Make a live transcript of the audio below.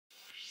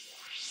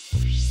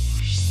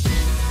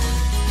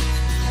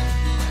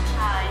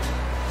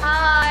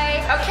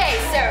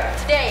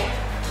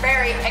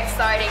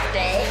exciting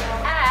day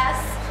as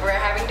we're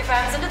having the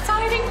Vamps and The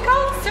Tide in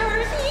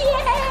concert.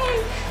 Yay!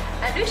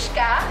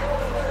 Anushka,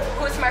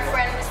 who's my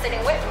friend who's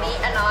sitting with me,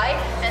 and I,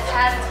 and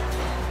had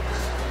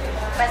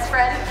best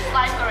friend,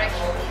 Line correction.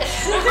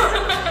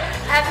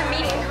 have a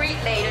meet and greet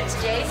later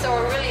today, so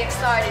we're really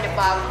excited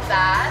about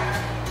that.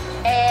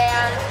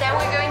 And then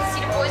we're going to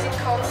see the boys in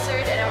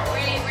concert, and I'm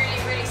really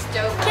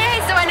stoked.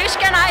 Okay, so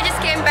Anushka and I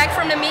just came back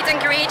from the meet and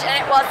greet, and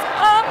it was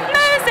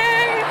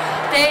amazing.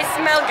 They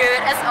smell good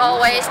as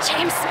always.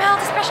 James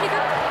smelled especially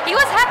good. He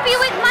was happy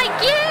with my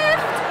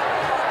gift.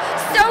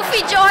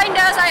 Sophie joined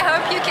us. I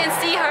hope you can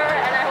see her,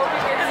 and I hope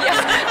you can see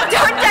us.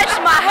 Don't touch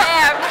my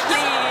hair,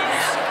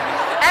 please.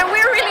 And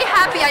we're really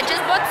happy. I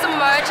just bought some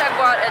merch. I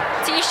bought a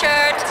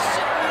t-shirt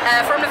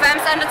from the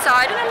Vamps and The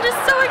Tide, and I'm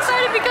just so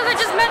excited because I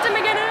just met them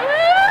again.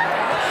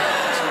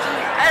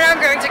 And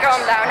I'm going to calm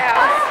down now.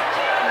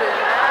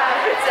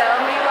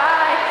 Tell me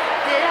why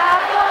did I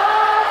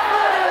fall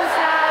for those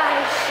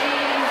eyes? She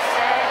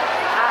said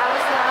I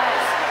was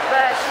nice,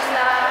 but she's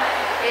not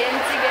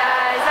into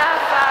guys. I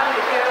found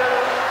a girl.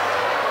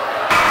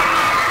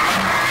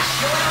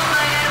 You're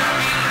my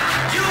enemy,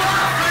 you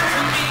are a friend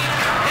to me,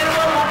 and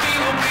what will be,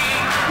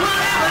 we'll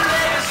live a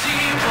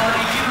legacy. What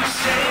do you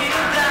say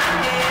to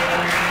that?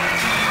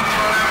 Do you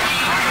wanna be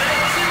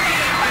friends with me,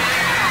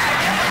 baby?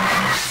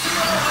 So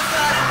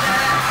outside of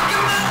that, you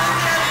never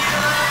tell me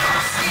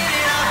up, skin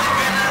it off the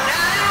ground.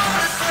 Now you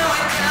wanna slow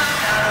it down.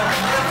 I don't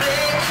wanna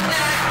play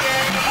that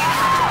game.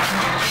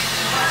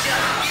 Watch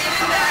out, give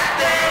me that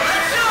thing.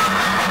 Let's go.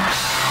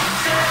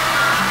 Set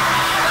my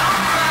heart on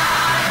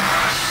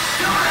fire.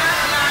 Don't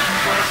act like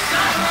you're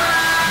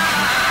someone.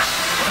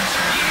 What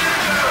you give,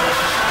 girl?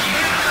 What you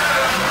give,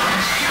 girl?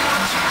 You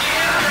what you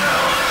give,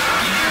 girl? What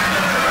you give,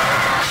 girl?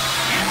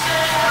 You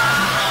set my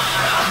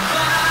heart on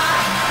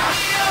fire.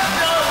 We don't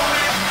know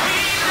if we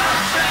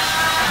don't try.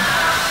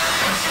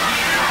 What you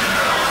give,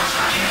 girl? What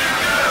you give,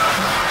 girl?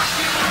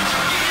 You what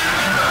you give,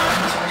 girl?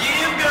 What you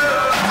give,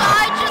 girl?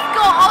 I just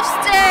got off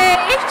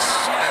stage.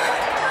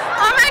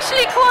 I'm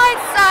actually quite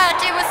sad.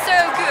 It was so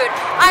good.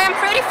 I am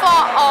pretty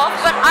far off,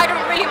 but I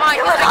don't really mind.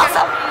 It was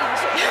awesome.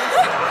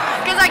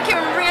 Because I can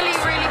really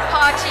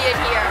party in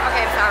here.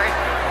 Okay, I'm sorry.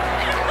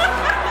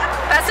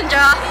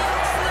 Passenger.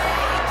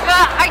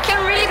 But I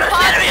can really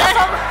party.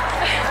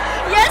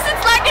 Yes,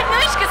 it's like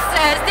Anushka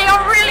says. They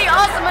are really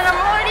awesome, and I'm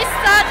already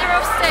sad they're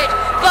off stage.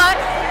 But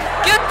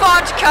good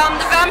part to come.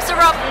 The Vamps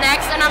are up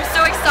next, and I'm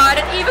so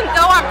excited. Even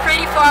though I'm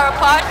pretty far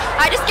apart,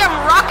 I just can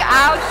rock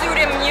out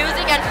through the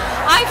music, and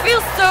I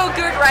feel so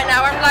good right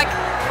now. I'm like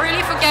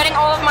really forgetting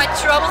all of my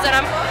troubles, and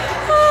I'm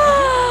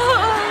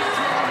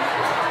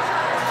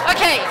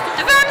okay.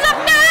 The Vamps up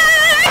next.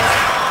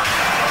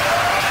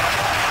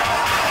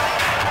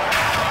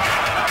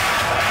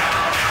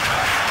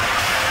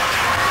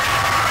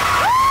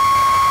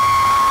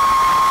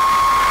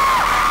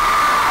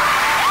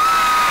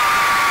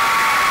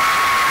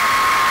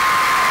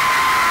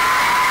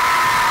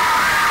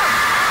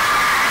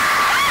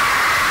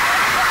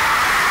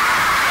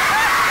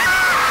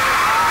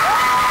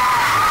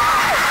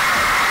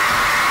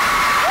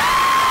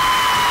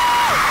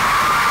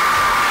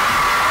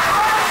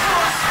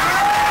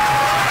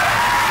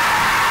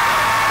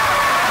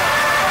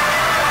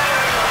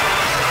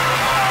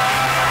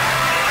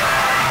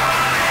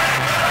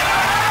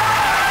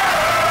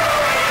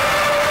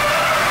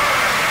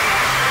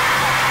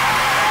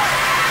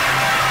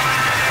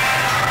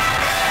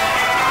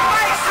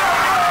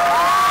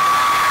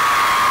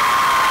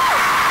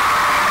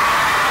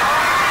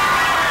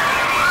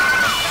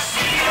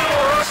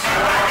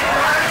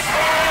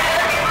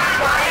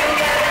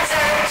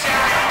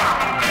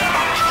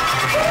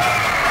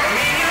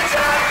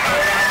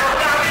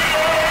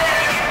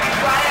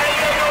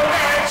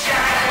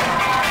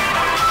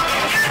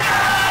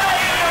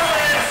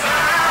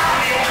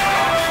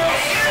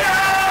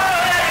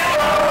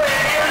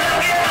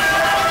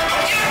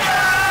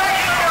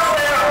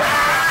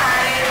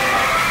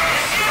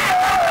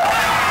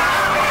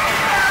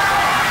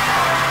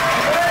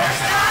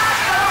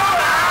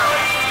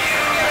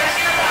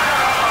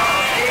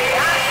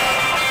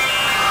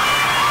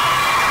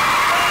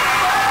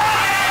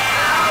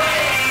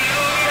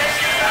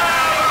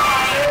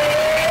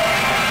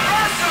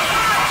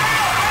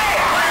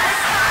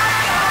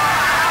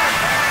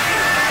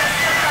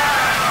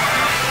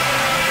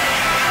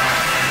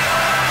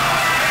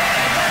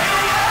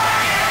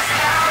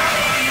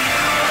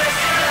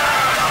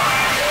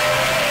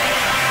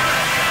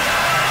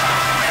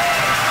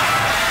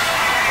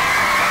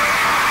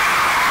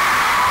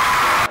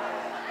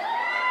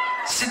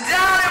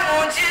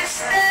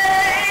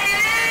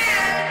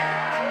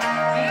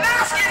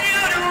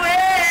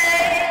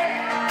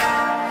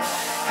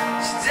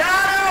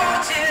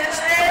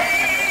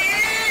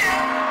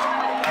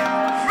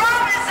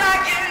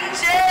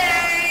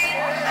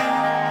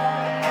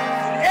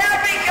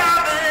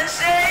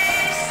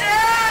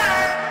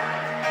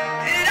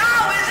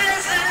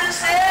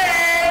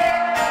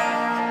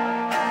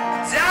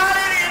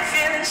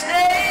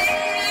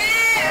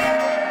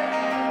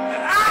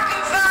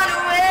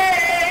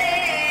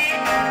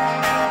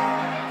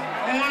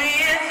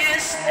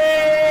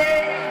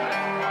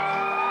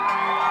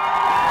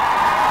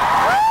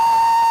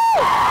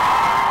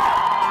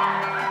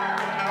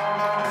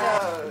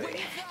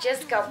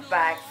 got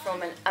back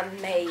from an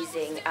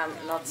amazing and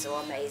not so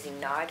amazing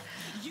night,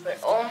 but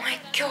oh my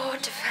god,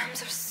 the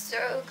Vamps are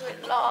so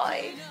good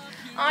live.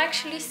 I'm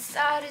actually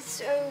sad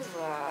it's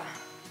over.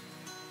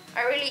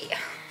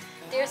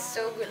 They're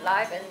so good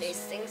live and they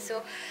sing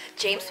so.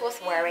 James was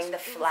wearing the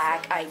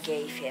flag I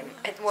gave him.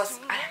 It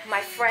was,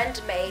 my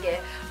friend made it,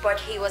 but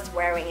he was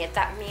wearing it.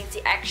 That means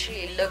he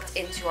actually looked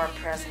into our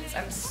presence.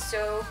 I'm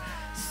so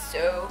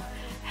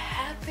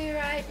happy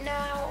right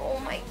now. Oh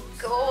my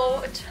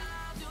god.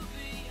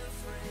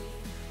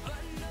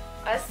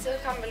 I still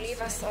can't believe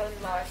I saw them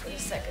live for the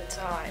second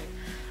time.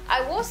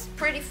 I was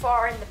pretty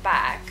far in the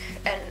back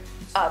and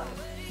up,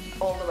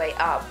 all the way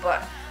up,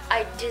 but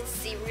I did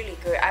see really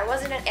good. I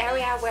was in an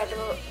area where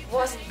there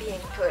wasn't being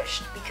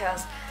pushed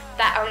because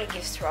that only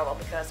gives trouble,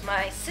 because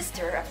my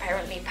sister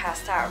apparently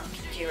passed out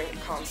during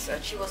the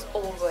concert. She was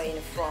all the way in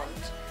the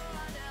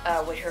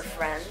front with her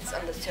friends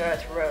on the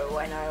third row,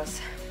 and I was,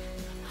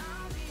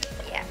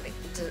 yeah,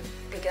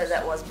 because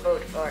that was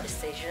both of our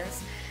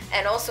decisions,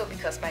 and also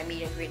because my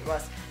meet and greet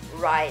was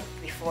right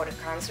before the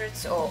concert,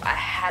 so I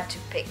had to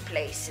pick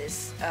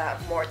places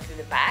more to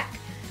the back.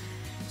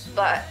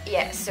 But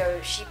yeah,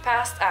 so she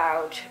passed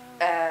out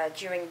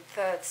during the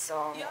third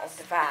song of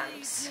the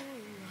Vamps,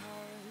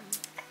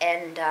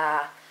 and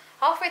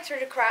halfway through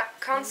the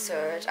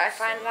concert I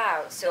found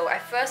out. So I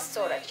first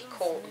thought that she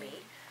called me,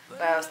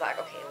 but I was like,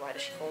 okay, why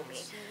does she call me?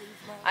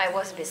 I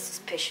was a bit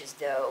suspicious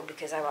though,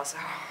 because I was,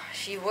 oh,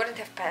 she wouldn't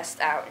have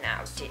passed out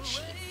now, did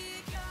she?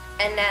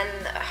 And then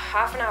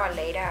half an hour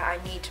later I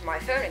need my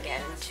phone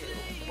again to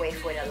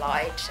wave with a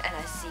light, and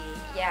I see,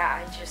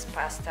 yeah, I just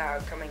passed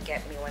out, come and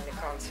get me when the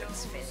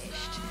concert's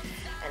finished.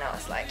 And I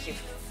was like,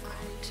 you've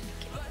got to be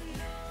kidding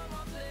me.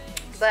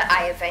 But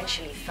I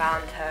eventually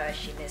found her.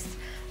 She missed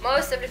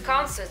most of the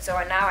concert, so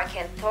now I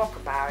can't talk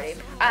about it.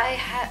 I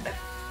had a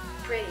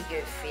pretty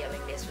good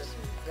feeling this was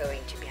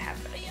going to be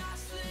happening.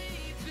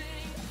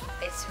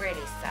 It's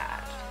really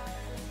sad,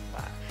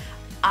 but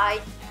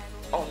I,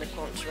 on the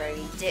contrary,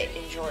 did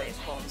enjoy the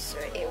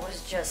concert. It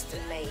was just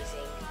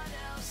amazing.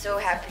 So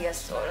happy I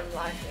saw them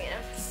live again.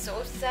 I'm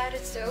so sad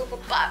it's over,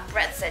 but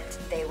Brett said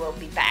they will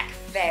be back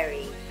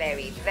very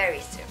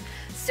soon.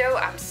 So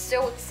I'm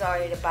so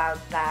excited about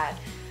that.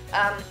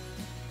 I'm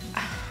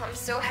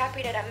so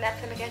happy that I met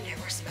them again.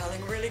 They were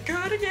smelling really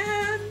good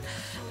again.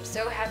 I'm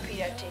so happy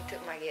that they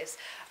took my gifts.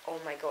 Oh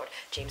my god,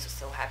 James was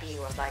so happy. He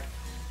was like,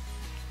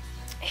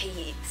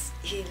 he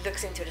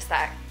looks into the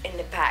stack in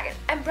the bag,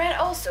 and Brad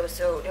also.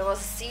 So there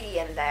was a CD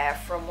in there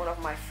from one of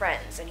my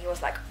friends, and he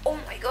was like, oh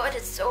my god,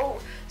 it's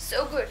so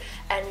good.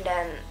 And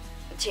then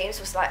James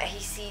was like, he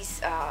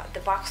sees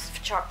the box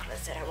of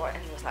chocolates that I bought,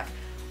 and he was like,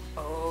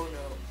 oh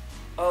no.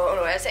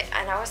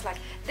 And I was like,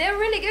 they're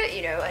really good,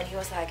 you know. And he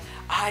was like,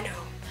 I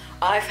know,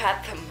 I've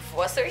had them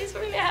before. So he's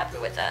really happy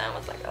with that. And I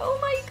was like, oh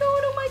my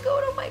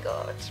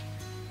god.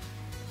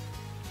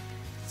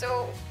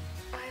 So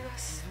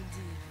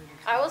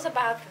I was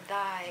about to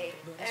die.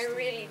 I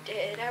really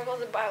did. I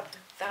was about to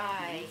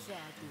die.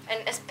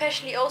 And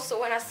especially also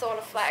when I saw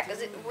the flag,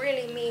 because it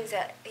really means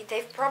that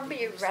they've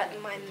probably read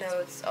my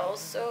notes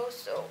also.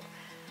 So,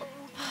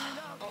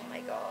 oh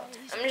my god.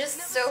 I'm just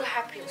so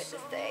happy with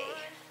this day.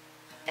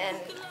 And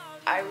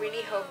I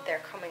really hope they're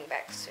coming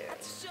back soon,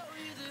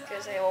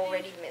 because I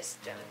already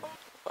missed them.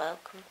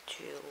 Welcome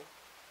to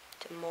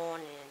the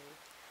morning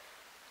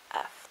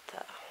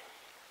after.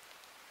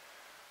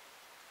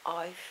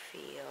 I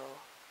feel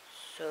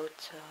so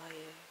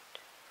tired.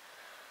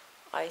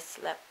 I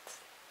slept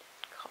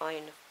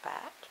kind of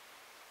bad,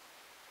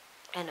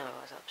 and I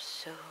was up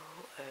so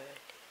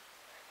early,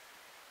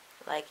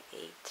 like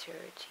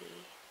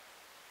 8:30,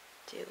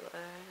 too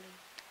early.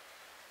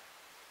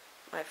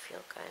 I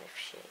feel kind of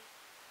shit.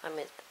 I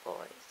miss the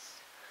boys.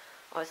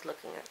 I was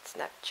looking at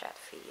Snapchat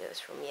videos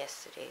from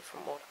yesterday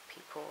from other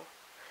people,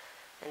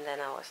 and then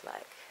I was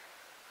like,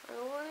 I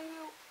want to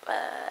go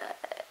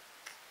back.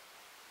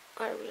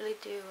 I really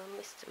do. I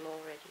miss them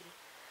already.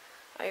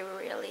 I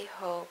really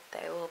hope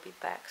they will be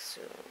back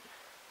soon.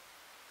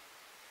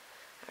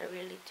 I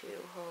really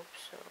do hope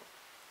so.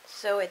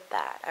 So with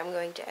that, I'm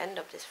going to end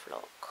up this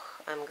vlog.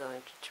 I'm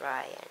going to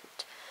try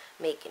and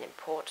make an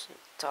important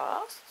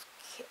task,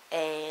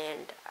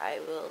 and I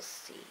will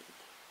see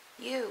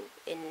you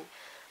in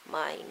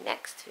my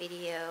next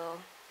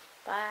video.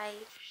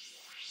 Bye.